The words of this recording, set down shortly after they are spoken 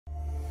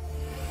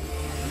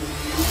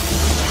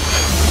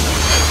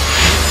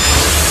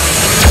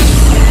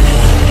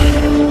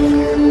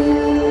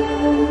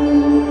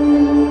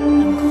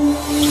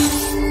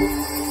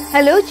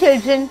Hello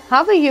children,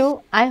 how are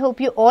you? I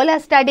hope you all are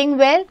studying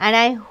well and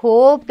I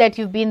hope that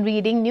you've been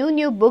reading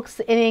new books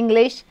in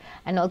English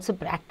and also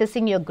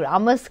practicing your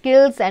grammar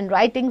skills and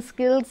writing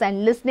skills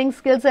and listening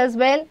skills as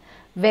well.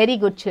 Very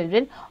good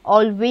children,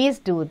 always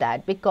do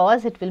that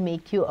because it will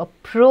make you a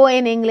pro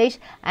in English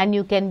and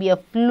you can be a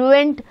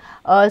fluent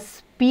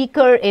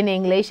speaker in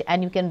English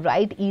and you can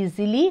write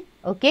easily.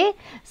 Okay,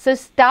 so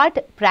start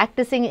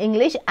practicing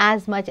English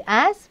as much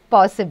as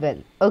possible.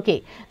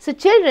 Okay, so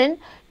children,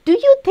 do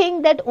you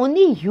think that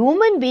only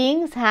human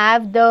beings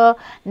have the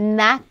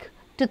knack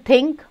to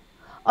think,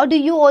 or do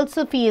you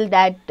also feel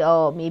that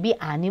maybe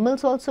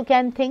animals also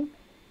can think?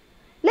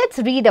 Let's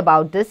read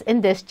about this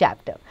in this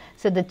chapter.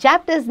 So the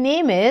chapter's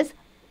name is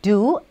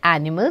Do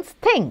Animals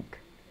Think?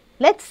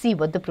 Let's see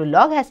what the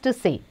prologue has to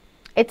say.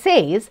 It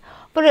says,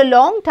 for a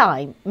long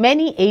time,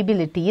 many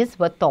abilities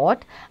were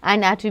thought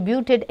and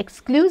attributed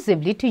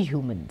exclusively to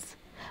humans.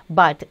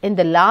 But in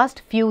the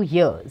last few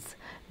years,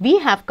 we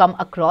have come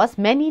across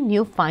many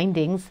new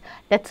findings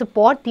that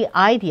support the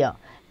idea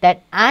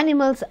that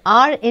animals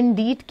are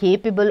indeed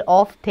capable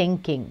of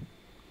thinking.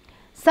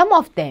 Some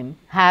of them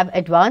have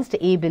advanced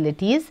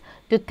abilities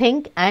to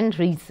think and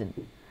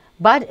reason,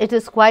 but it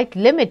is quite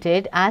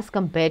limited as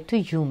compared to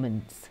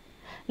humans.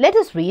 Let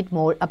us read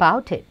more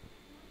about it.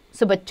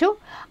 So, बच्चों,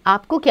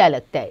 आपको क्या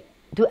लगता है?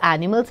 Do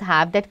animals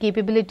have that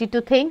capability to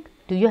think?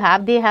 Do you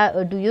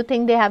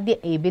think they have the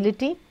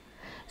ability?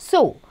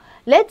 So,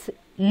 let's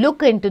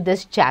look into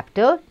this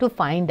chapter to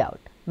find out.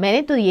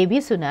 मैंने तो ये भी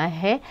सुना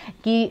है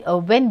कि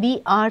when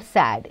we are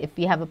sad, if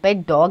we have a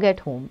pet dog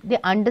at home, they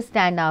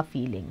understand our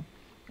feeling.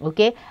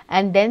 Okay,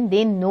 and then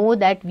they know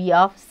that we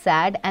are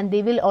sad and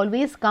they will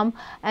always come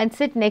and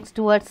sit next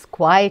to us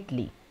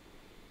quietly.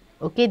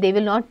 Okay, they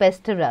will not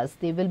pester us,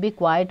 they will be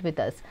quiet with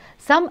us.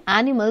 Some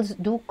animals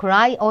do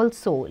cry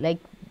also, like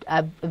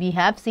we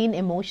have seen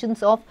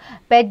emotions of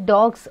pet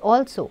dogs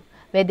also,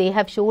 where they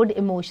have showed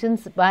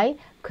emotions by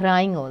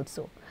crying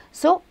also.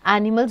 So,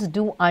 animals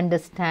do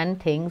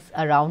understand things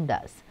around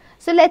us.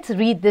 So, let's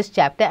read this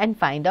chapter and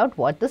find out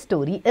what the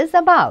story is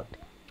about.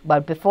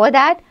 But before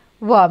that,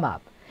 warm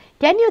up.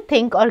 Can you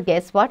think or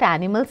guess what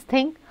animals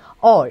think?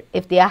 Or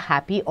if they are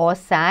happy or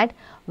sad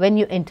when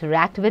you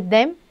interact with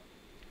them?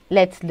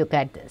 Let's look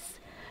at this.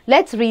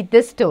 Let's read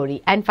this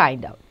story and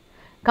find out.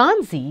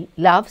 Kanzi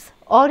loves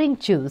orange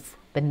juice,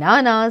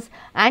 bananas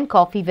and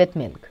coffee with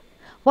milk.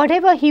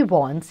 Whatever he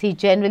wants, he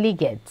generally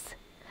gets.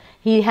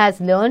 He has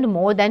learned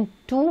more than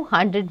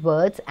 200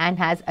 words and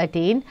has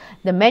attained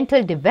the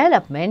mental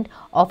development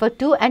of a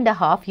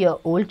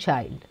 2.5-year-old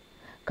child.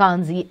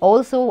 Kanzi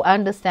also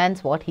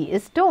understands what he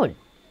is told,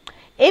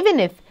 even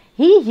if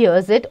he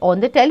hears it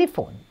on the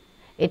telephone.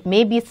 It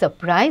may be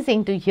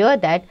surprising to hear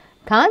that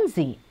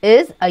Kanzi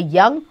is a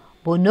young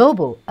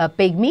bonobo, a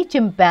pygmy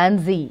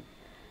chimpanzee,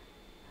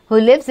 who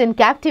lives in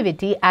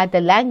captivity at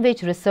the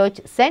Language Research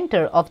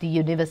Center of the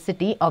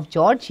University of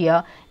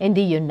Georgia in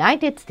the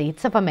United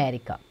States of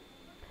America.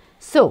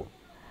 So,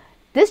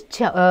 this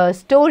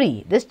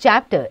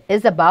chapter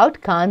is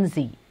about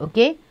Kanzi,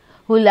 okay,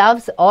 who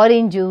loves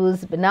orange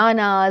juice,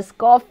 bananas,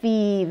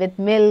 coffee with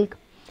milk,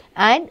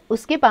 and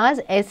उसके पास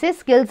ऐसे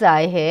skills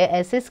आए हैं,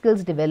 ऐसे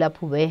skills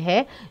develop हुए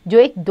हैं जो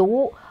एक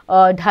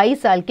 2-2.5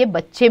 साल के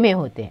बच्चे में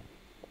होते हैं.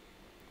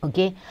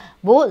 ओके,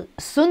 वो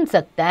सुन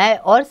सकता है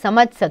और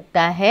समझ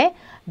सकता है.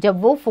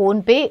 जब वो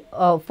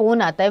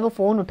फ़ोन आता है, वो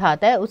फ़ोन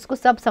उठाता है, उसको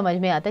सब समझ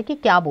में आता है कि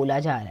क्या बोला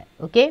जा रहा है.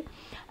 Okay,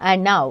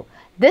 and now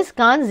this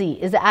kanji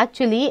is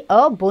actually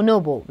a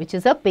बोनोबो which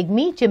is a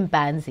pygmy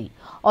chimpanzee,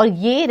 और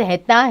ये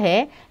रहता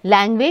है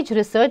language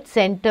research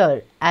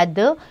centre at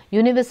the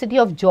university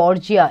of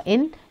Georgia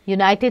in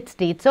United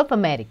states of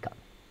America.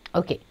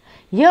 Okay,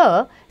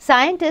 here,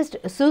 scientist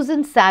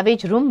Susan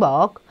Savage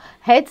Rumbach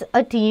heads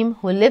a team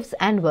who lives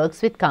and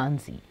works with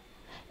Kanzi.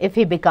 If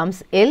he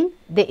becomes ill,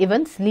 they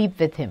even sleep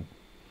with him.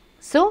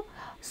 So,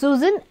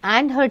 Susan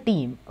and her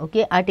team,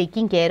 okay, are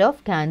taking care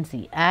of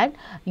Kanzi and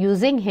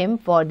using him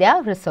for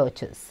their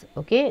researches.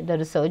 Okay, the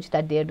research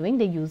that they are doing,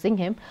 they're using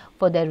him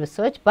for their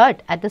research,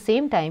 but at the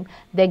same time,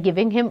 they're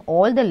giving him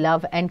all the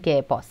love and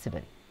care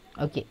possible.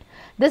 Okay,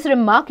 this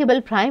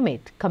remarkable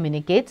primate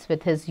communicates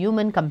with his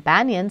human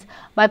companions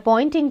by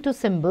pointing to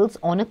symbols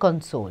on a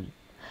console,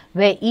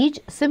 where each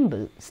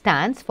symbol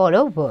stands for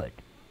a word.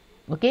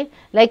 Okay,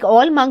 like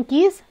all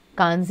monkeys,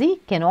 Kanzi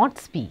cannot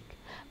speak,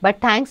 but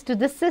thanks to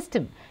this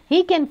system,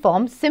 he can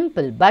form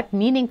simple but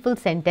meaningful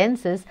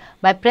sentences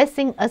by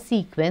pressing a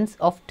sequence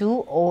of 2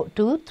 or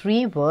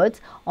 3 words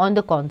on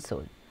the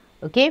console.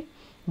 Okay,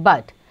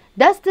 but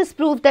does this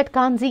prove that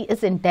Kanzi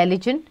is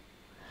intelligent?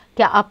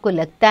 क्या आपको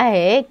लगता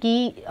है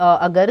कि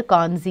अगर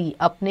कांजी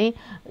अपने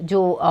जो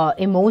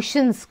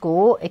emotions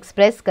को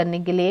express करने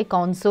के लिए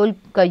कंसोल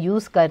का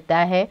यूज़ करता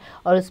है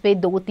और उस पर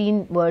 2-3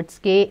 वर्ड्स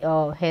के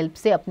हेल्प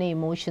से अपने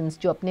इमोशंस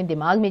जो अपने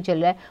दिमाग में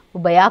चल रहा है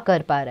वो बयां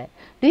कर पा रहा है,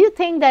 do you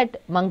think that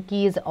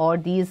monkeys और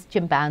these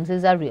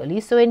chimpanzees are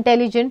really so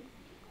intelligent?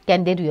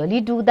 Can they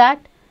really do that?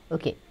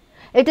 Okay,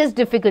 it is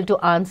difficult to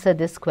answer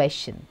this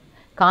question.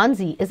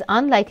 Kanzi is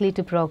unlikely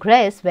to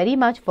progress very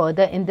much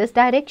further in this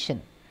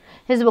direction.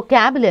 His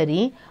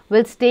vocabulary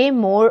will stay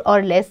more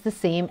or less the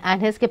same,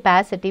 and his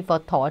capacity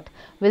for thought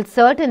will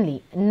certainly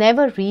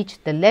never reach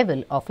the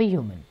level of a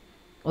human.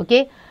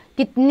 Okay?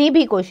 कितनी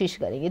भी कोशिश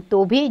करेंगे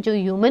तो भी जो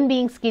human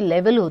beings की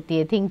level होती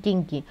है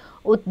थिंकिंग की,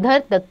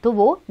 उधर तक तो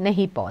वो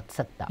नहीं पहुंच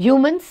सकता.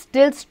 Humans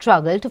still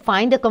struggle to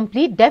find a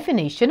complete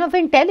definition of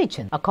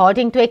intelligence.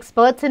 According to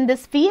experts in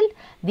this field,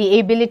 the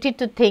ability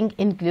to think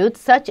includes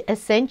such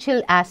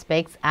essential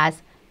aspects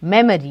as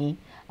memory,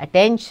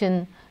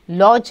 attention,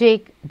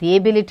 logic, the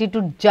ability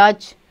to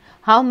judge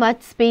how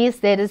much space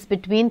there is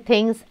between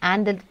things,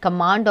 and the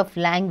command of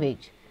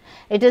language.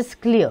 It is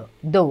clear,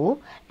 though,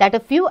 that a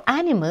few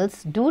animals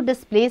do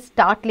display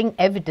startling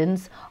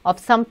evidence of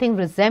something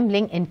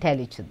resembling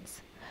intelligence.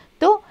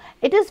 तो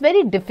it is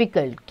very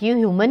difficult कि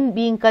human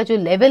being का जो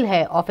level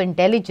है of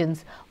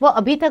intelligence वो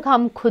अभी तक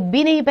हम खुद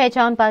भी नहीं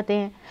पहचान पाते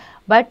हैं.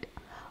 But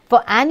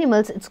for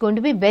animals it's going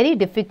to be very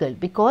difficult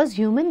because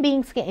human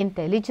beings के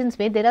intelligence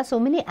में there are so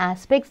many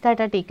aspects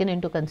that are taken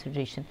into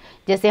consideration.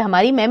 जैसे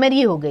हमारी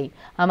memory हो गई,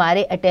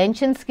 हमारे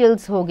attention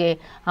skills हो गए,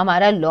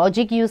 हमारा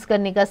logic use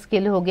करने का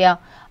skill हो गया,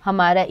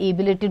 हमारा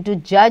एबिलिटी टू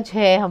जज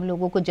है, हम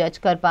लोगों को जज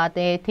कर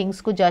पाते हैं, थिंग्स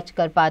को जज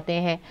कर पाते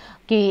हैं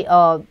कि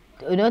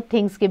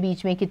थिंग्स के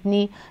बीच में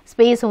कितनी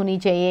स्पेस होनी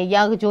चाहिए,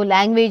 या जो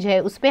लैंग्वेज है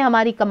उस पर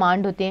हमारी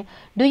कमांड होते हैं.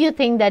 Do you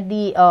think that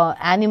the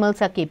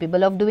animals are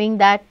capable of doing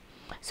that?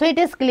 So it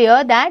is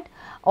clear that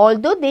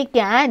although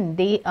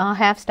they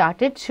have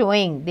started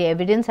showing, the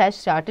evidence has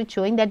started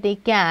showing that they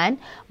can,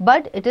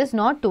 but it is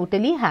not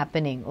totally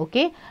happening.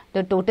 Okay,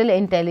 the total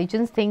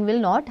intelligence thing will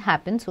not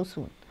happen so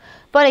soon.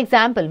 For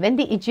example, when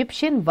the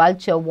Egyptian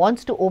vulture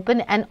wants to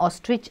open an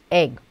ostrich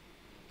egg,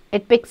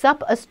 it picks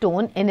up a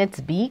stone in its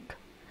beak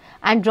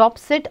and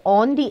drops it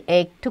on the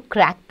egg to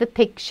crack the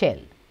thick shell.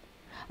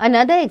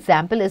 Another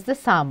example is the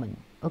salmon.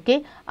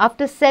 Okay,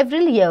 after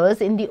several years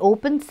in the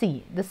open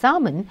sea, the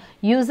salmon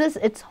uses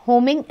its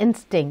homing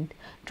instinct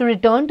to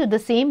return to the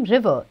same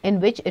river in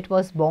which it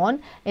was born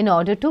in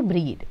order to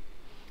breed.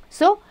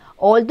 So,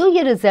 although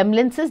ये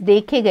resemblances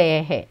देखे गए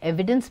हैं,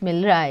 evidence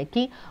मिल रहा है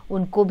कि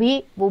उनको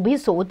भी वो भी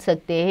सोच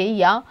सकते हैं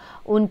या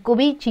उनको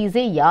भी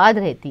चीज़ें याद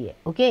रहती है.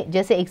 ओके,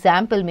 जैसे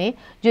एग्जाम्पल में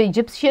जो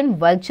इजिप्शियन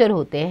वल्चर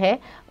होते हैं,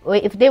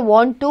 if they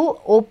want to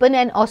open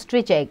N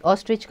ostrich egg,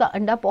 ostrich का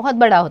अंडा बहुत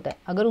बड़ा होता है,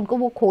 अगर उनको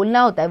वो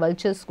खोलना होता है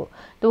वल्चर्स को,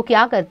 तो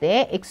क्या करते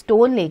हैं, एक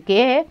स्टोन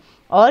लेके है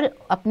और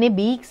अपने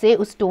बीक से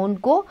उस स्टोन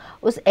को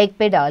उस एग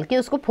पे डाल के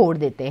उसको फोड़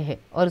देते हैं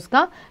और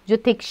उसका जो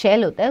थिक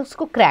शेल होता है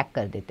उसको क्रैक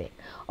कर देते हैं.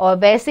 और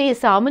वैसे ये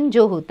सामन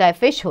जो होता है,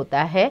 फिश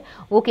होता है,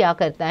 वो क्या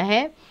करता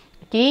है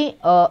कि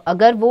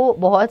अगर वो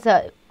बहुत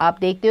सा आप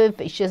देखते हो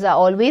fishes are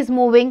always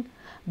moving,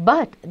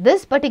 but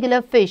this particular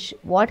fish,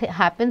 what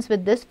happens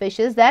with this fish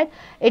is that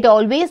it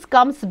always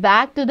comes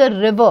back to the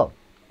river.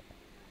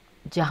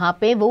 जहाँ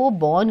पे वो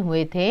बॉर्न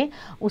हुए थे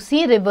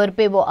उसी रिवर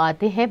पे वो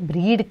आते हैं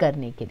ब्रीड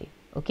करने के लिए.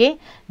 Okay,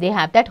 they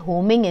have that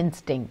homing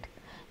instinct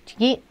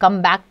कि come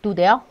back to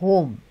their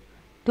home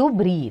to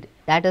breed.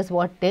 That is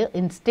what their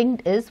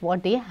instinct is,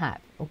 what they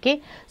have. Okay,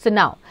 so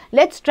now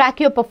let's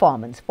track your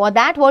performance. For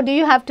that, what do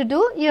you have to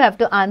do? You have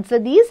to answer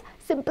these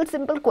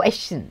simple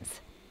questions.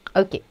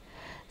 Okay,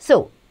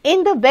 so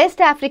in the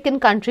West African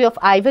country of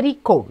Ivory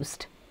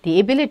Coast, the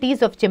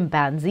abilities of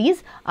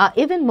chimpanzees are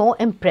even more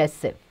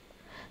impressive,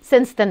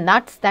 since the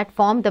nuts that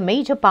form the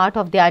major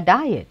part of their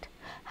diet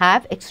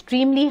have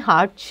extremely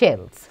hard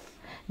shells.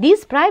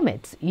 These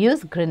primates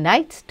use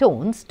granite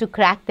stones to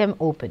crack them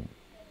open.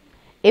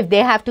 If they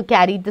have to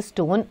carry the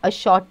stone a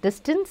short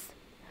distance,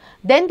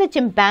 then the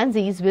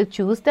chimpanzees will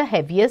choose the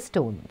heavier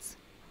stones.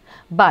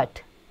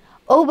 But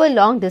over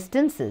long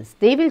distances,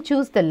 they will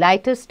choose the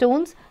lighter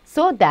stones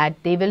so that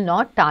they will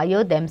not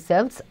tire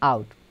themselves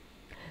out.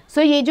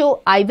 So ये जो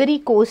Ivory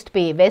coast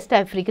पे, waste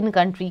African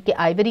country के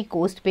Ivory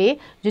coast पे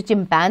जो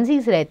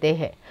chimpanzees रहते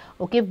हैं,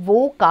 okay,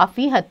 वो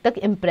काफ़ी हद तक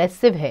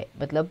इम्प्रेसिव है.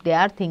 मतलब they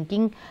are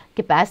thinking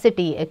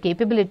capacity,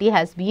 capability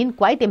has been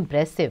quite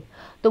impressive.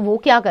 तो वो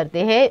क्या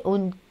करते हैं,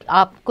 उन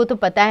आपको तो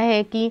पता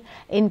है कि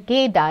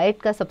इनके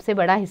डाइट का सबसे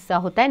बड़ा हिस्सा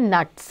होता है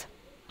nuts.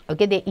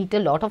 Okay, they eat a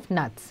lot of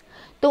nuts.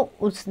 तो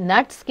उस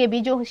नट्स के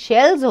भी जो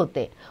शेल्स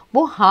होते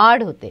वो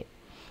हार्ड होते.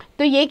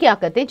 तो ये क्या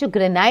करते हैं, जो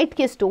ग्रेनाइट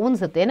के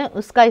स्टोन्स होते हैं ना,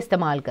 उसका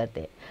इस्तेमाल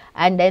करते हैं,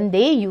 and then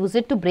they use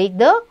it to break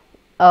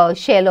the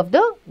shell of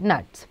the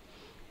nuts.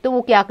 तो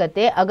वो क्या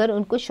करते हैं, अगर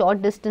उनको शॉर्ट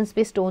डिस्टेंस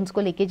पे स्टोन्स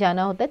को लेके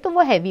जाना होता है तो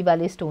वो हैवी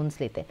वाले स्टोन्स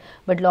लेते हैं,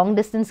 बट लॉन्ग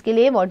डिस्टेंस के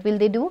लिए what will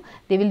they do,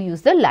 they will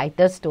use the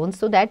lighter stones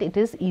so that it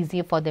is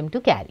easier for them to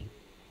carry.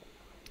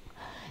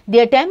 The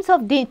attempts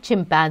of the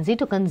chimpanzee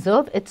to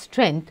conserve its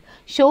strength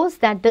shows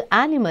that the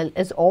animal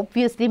is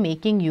obviously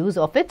making use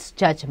of its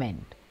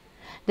judgment.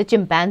 The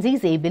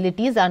chimpanzee's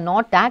abilities are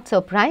not that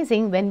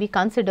surprising when we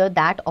consider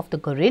that of the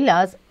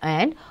gorillas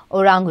and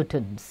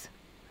orangutans.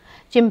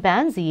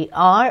 Chimpanzees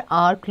are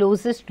our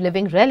closest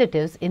living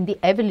relatives in the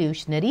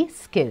evolutionary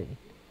scale.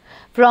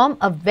 From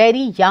a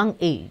very young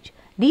age,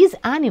 these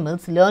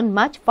animals learn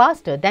much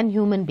faster than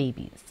human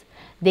babies.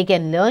 They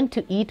can learn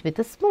to eat with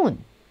a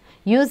spoon,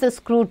 use a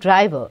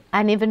screwdriver,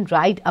 and even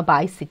ride a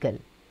bicycle.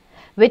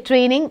 With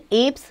training,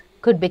 apes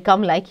could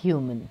become like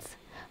humans.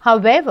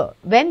 However,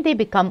 when they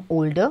become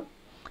older,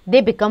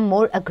 they become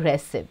more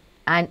aggressive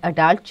and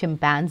adult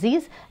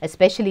chimpanzees,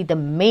 especially the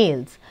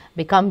males,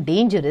 become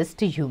dangerous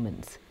to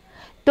humans.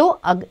 तो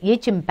ये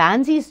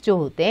chimpanzees जो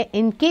होते हैं,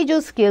 इनके जो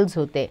skills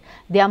होते हैं,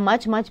 they are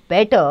much much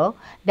better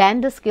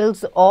than the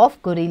skills of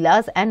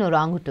gorillas and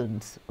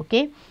ओरांगुटन्स.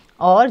 Okay,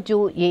 और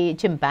जो ये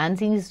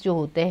चिंपैंजीज जो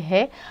होते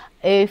हैं,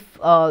 if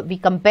we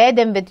compare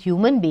them with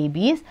human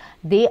babies,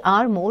 they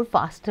are more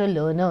faster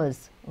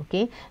learners.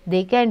 Okay,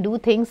 they can do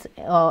things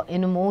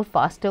in a more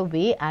faster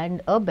way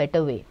and a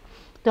better way.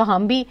 तो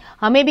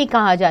हमें भी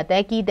कहा जाता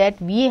है कि that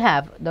we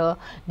have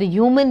the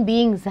human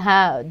beings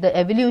have the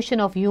evolution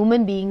of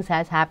human beings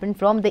has happened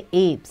from the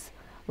apes.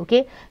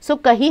 Okay, सो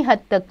कहीं हद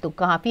तक तो,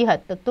 काफ़ी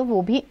हद तक तो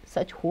वो भी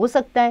सच हो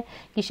सकता है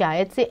कि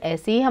शायद से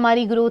ऐसे ही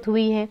हमारी ग्रोथ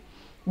हुई है.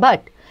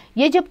 बट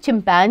ये जब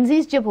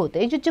चिंपैंजीज जब होते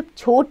हैं, जब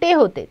छोटे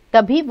होते,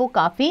 तभी वो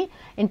काफ़ी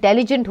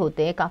इंटेलिजेंट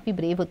होते हैं, काफ़ी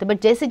ब्रेव होते हैं.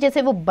 बट जैसे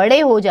जैसे वो बड़े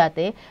हो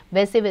जाते हैं,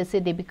 वैसे वैसे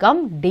they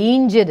become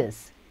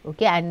dangerous.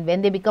 Okay, and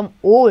when they become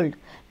old,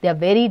 they are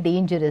very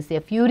dangerous, they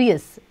are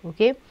furious.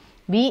 Okay,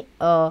 we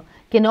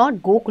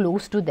cannot go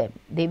close to them,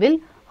 they will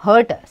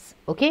hurt us.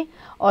 Okay,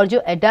 और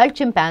जो adult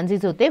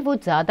chimpanzees होते हैं वो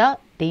ज़्यादा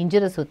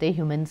dangerous होते हैं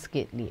humans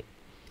के लिए.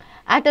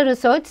 At a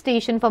research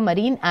station for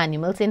marine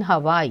animals in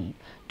Hawaii,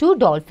 2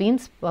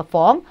 dolphins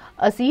perform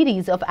a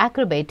series of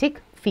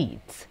acrobatic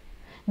feats.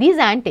 These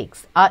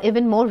antics are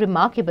even more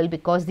remarkable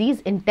because these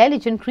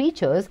intelligent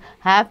creatures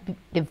have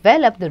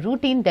developed the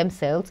routine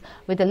themselves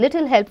with a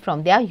little help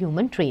from their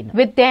human trainer.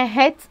 With their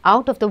heads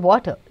out of the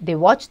water, they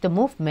watch the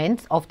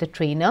movements of the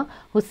trainer,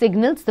 who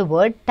signals the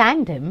word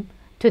tandem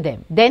to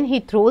them. Then he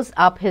throws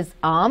up his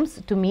arms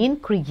to mean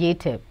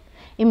creative.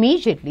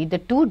 Immediately, the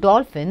 2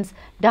 dolphins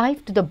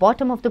dive to the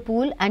bottom of the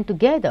pool, and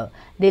together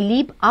they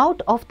leap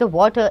out of the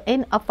water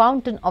in a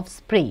fountain of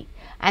spray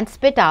and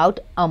spit out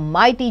a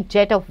mighty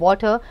jet of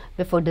water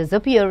before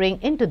disappearing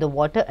into the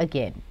water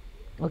again.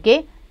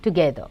 Okay,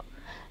 together.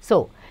 So,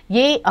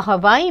 ये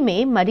हवाई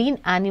में marine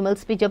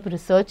animals पे जब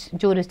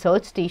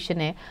research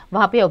station है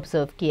वहाँ पे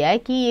observe किया है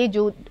कि ये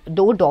जो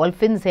 2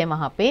 डॉल्फिन्स हैं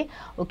वहाँ पे,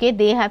 okay,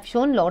 they have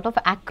shown lot of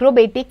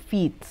acrobatic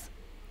feats.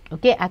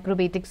 Okay,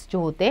 acrobatics जो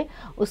होते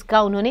हैं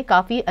उसका उन्होंने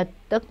काफ़ी हद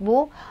तक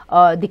वो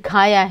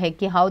दिखाया है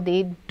कि how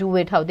they do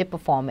it, how they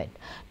perform it.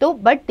 तो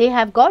but they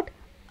have got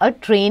a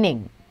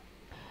training.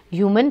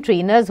 Human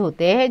trainers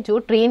होते हैं जो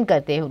ट्रेन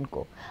करते हैं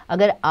उनको.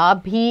 अगर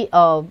आप भी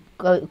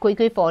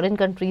कोई फॉरेन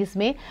कंट्रीज़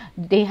में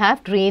they have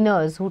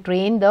trainers who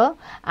train the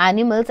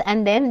animals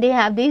and then they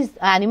have this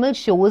animal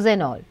shows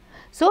and all.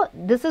 So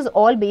this is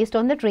all based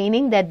on the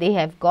training that they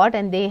have got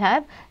and they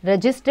have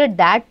registered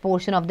that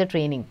portion of the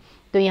training.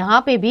 तो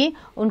यहाँ पे भी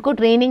उनको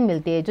training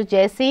मिलती है, जो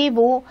जैसे ही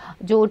वो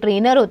जो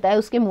ट्रेनर होता है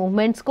उसके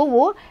मूवमेंट्स को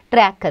वो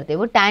ट्रैक करते हैं.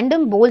 वो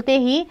टैंडम बोलते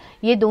ही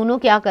ये दोनों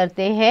क्या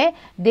करते हैं,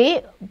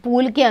 दे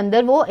पूल के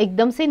अंदर वो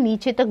एकदम से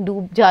नीचे तक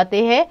डूब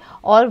जाते हैं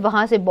और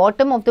वहाँ से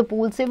बॉटम ऑफ द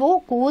पूल से वो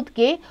कूद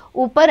के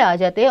ऊपर आ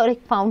जाते हैं और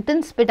एक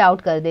फाउंटेन स्पिट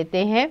आउट कर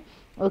देते हैं.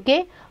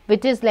 Okay,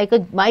 which is like a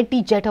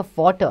mighty jet of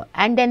water,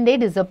 and then they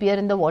disappear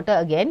in the water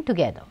again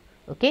together.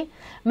 Okay,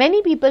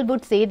 many people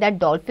would say that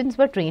dolphins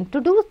were trained to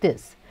do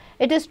this.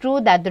 It is true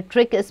that the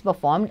trick is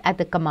performed at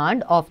the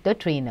command of the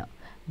trainer,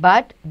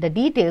 but the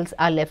details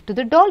are left to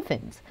the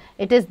dolphins.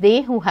 It is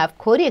they who have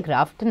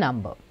choreographed the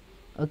number.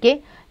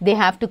 Okay, they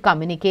have to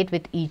communicate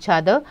with each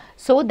other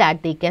so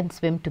that they can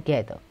swim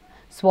together,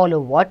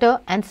 swallow water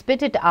and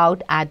spit it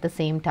out at the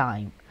same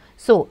time.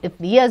 So, if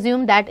we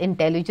assume that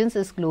intelligence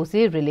is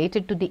closely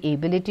related to the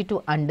ability to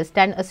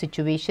understand a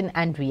situation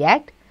and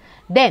react,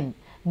 then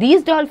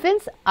these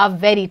dolphins are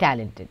very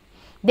talented.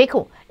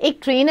 देखो, एक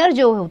trainer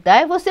जो होता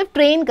है वो सिर्फ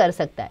train कर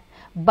सकता है,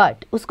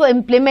 बट उसको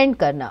इम्प्लीमेंट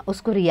करना,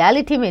 उसको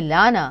रियलिटी में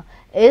लाना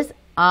is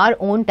our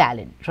own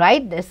talent,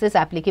 right? This is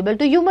applicable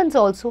to humans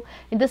also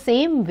in the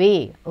same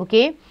way,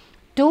 okay?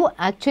 To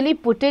actually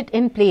put it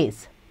in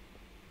place,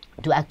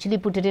 to actually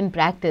put it in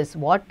practice,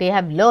 what they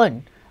have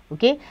learned.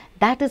 Okay,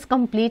 that is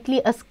completely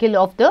a skill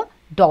of the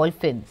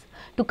dolphins.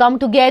 To come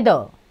together,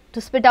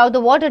 to spit out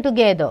the water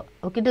together,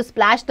 okay, to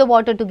splash the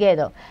water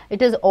together.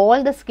 It is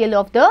all the skill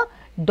of the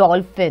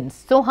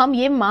dolphins. So, हम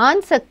ये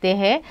मान सकते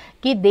हैं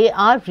कि they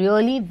are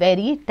really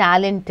very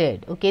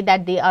talented. Okay,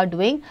 that they are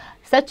doing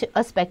such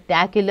a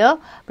spectacular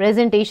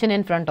presentation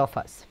in front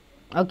of us.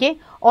 Okay,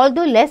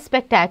 although less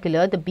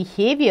spectacular, the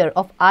behavior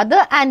of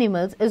other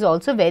animals is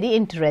also very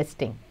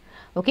interesting.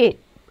 Okay.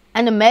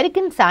 An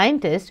American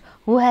scientist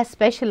who has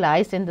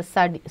specialized in the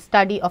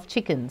study of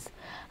chickens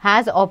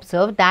has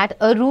observed that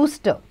a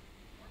rooster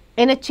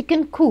in a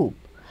chicken coop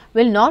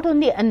will not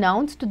only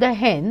announce to the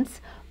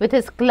hens with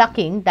his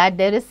clucking that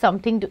there is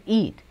something to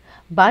eat,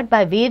 but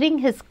by varying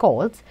his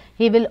calls,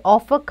 he will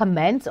offer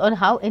comments on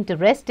how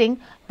interesting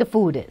the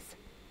food is.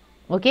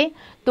 Okay,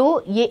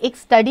 तो ये एक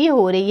study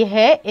हो रही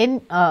है in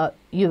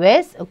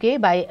US, okay,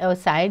 by a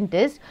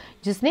scientist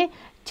जिसने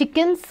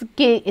chickens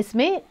के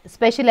इसमें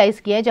specialise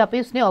किया है, जहाँ पे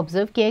उसने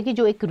ऑब्जर्व किया है कि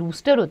जो एक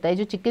रूस्टर होता है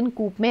जो चिकन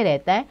कूप में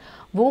रहता है,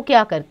 वो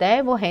क्या करता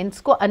है, वो हेंस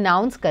को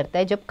अनाउंस करता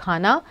है जब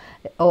खाना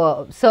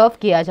सर्व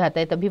किया जाता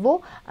है, तभी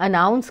वो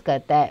अनाउंस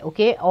करता है।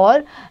 ओके,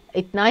 और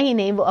इतना ही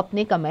नहीं, वो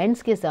अपने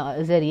कमेंट्स के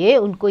ज़रिए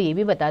उनको ये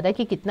भी बताता है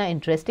कि कितना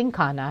इंटरेस्टिंग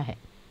खाना है।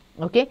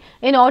 Okay,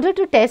 in order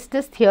to test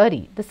this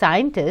theory, the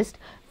scientist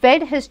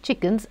fed his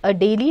chickens a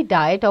daily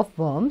diet of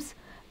worms,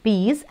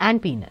 peas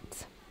and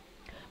peanuts.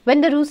 When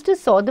the rooster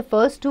saw the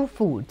first two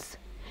foods,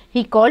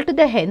 he called to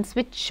the hens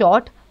with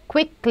short,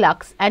 quick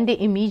clucks and they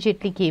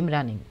immediately came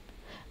running.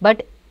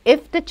 But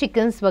if the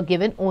chickens were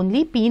given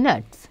only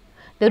peanuts,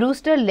 the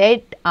rooster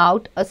let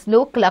out a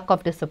slow cluck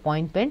of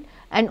disappointment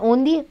and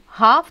only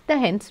half the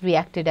hens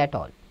reacted at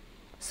all.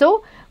 So,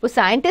 वो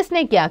scientist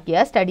ने क्या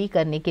किया, study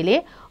करने के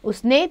लिए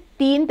उसने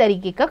 3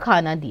 तरीके का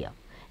खाना दिया।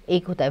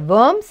 एक होता है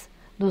वर्म्स,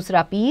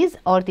 दूसरा पीस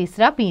और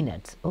तीसरा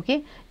पीनट्स। ओके,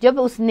 जब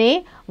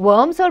उसने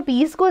वर्म्स और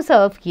पीस को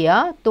सर्व किया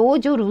तो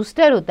जो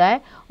रूस्टर होता है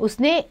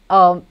उसने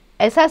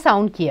ऐसा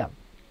साउंड किया।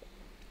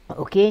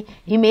 Okay,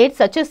 he made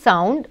such a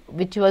sound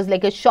which was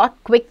like a short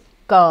quick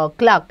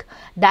clock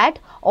that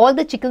all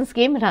the chickens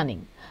came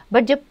running.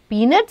 But जब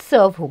पीनट्स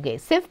सर्व हो गए,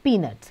 सिर्फ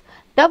पीनट्स,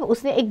 तब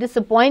उसने एक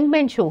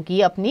डिसअपॉइंटमेंट शो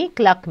की अपनी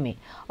क्लक में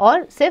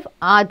और सिर्फ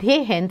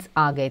आधे हेंस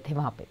आ गए थे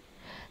वहां पे।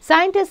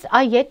 Scientists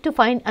are yet to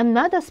find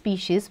another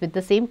species with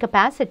the same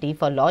capacity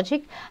for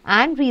logic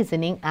and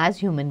reasoning as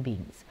human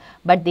beings.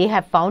 But they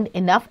have found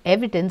enough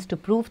evidence to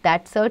prove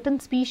that certain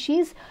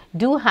species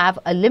do have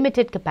a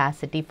limited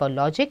capacity for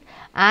logic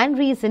and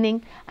reasoning,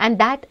 and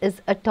that is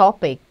a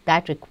topic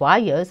that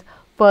requires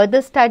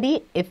further study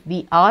if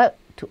we are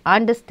to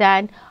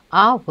understand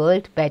our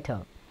world better.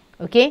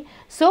 Okay,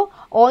 so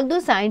although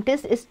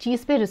scientist इस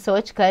चीज़ पे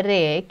research कर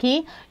रहे हैं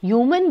कि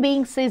human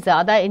being से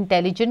ज़्यादा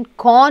intelligent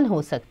कौन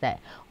हो सकता है,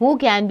 who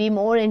can be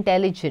more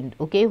intelligent,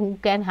 okay, who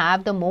can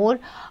have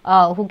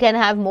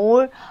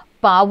more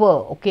power,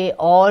 okay,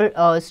 और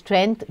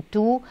strength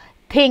to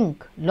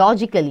think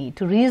logically,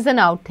 to reason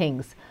out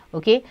things.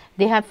 Okay,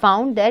 they have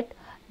found that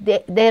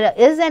there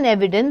is an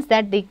evidence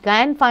that they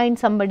can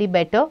find somebody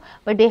better,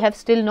 but they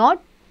have still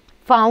not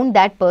found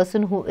that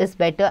person who is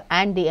better,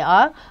 and they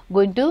are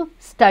going to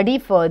study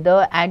further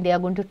and they are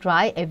going to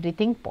try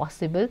everything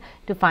possible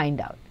to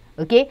find out.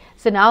 Okay,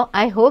 so now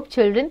I hope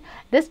children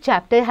this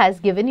chapter has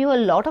given you a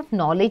lot of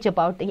knowledge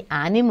about the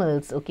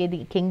animals, okay,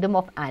 the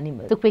kingdom of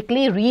animals. So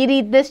quickly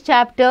reread this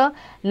chapter,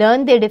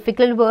 learn the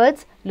difficult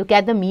words, look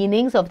at the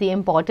meanings of the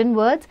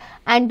important words,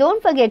 and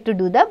don't forget to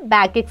do the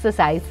back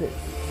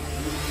exercises.